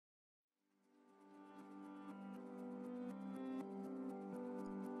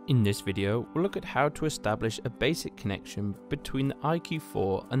In this video, we'll look at how to establish a basic connection between the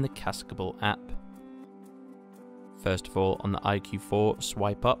IQ4 and the Cascable app. First of all, on the IQ4,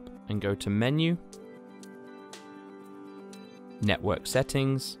 swipe up and go to Menu, Network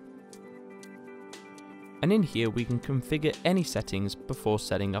Settings, and in here we can configure any settings before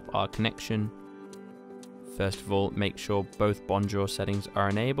setting up our connection. First of all, make sure both Bonjour settings are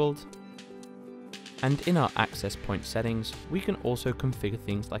enabled. And in our access point settings, we can also configure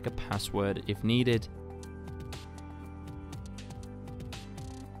things like a password if needed.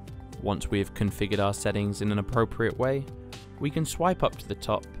 Once we have configured our settings in an appropriate way, we can swipe up to the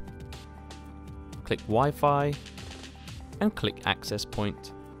top, click Wi-Fi, and click Access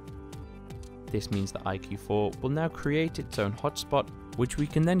Point. This means that IQ4 will now create its own hotspot, which we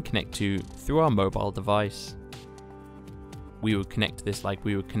can then connect to through our mobile device. We would connect to this like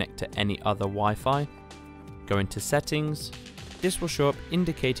we would connect to any other Wi-Fi. Go into Settings. This will show up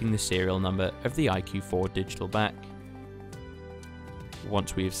indicating the serial number of the IQ4 digital back.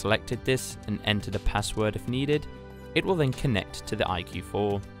 Once we have selected this and entered a password if needed, it will then connect to the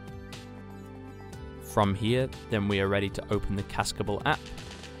IQ4. From here, then we are ready to open the Cascable app,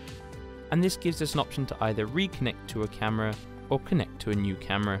 and this gives us an option to either reconnect to a camera or connect to a new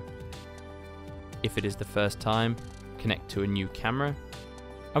camera. If it is the first time, connect to a new camera,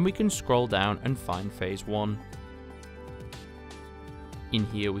 and we can scroll down and find phase 1. In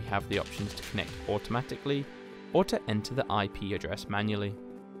here we have the options to connect automatically or to enter the IP address manually.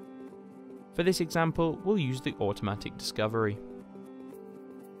 For this example, we'll use the automatic discovery.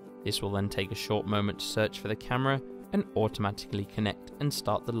 This will then take a short moment to search for the camera and automatically connect and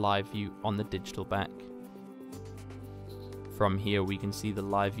start the live view on the digital back. From here we can see the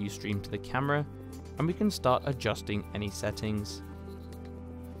live view stream to the camera, and we can start adjusting any settings.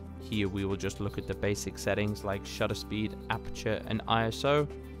 Here we will just look at the basic settings like shutter speed, aperture and ISO.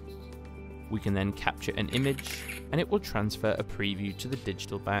 We can then capture an image and it will transfer a preview to the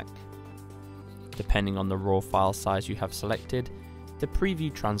digital back. Depending on the raw file size you have selected, the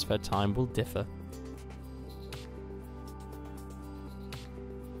preview transfer time will differ.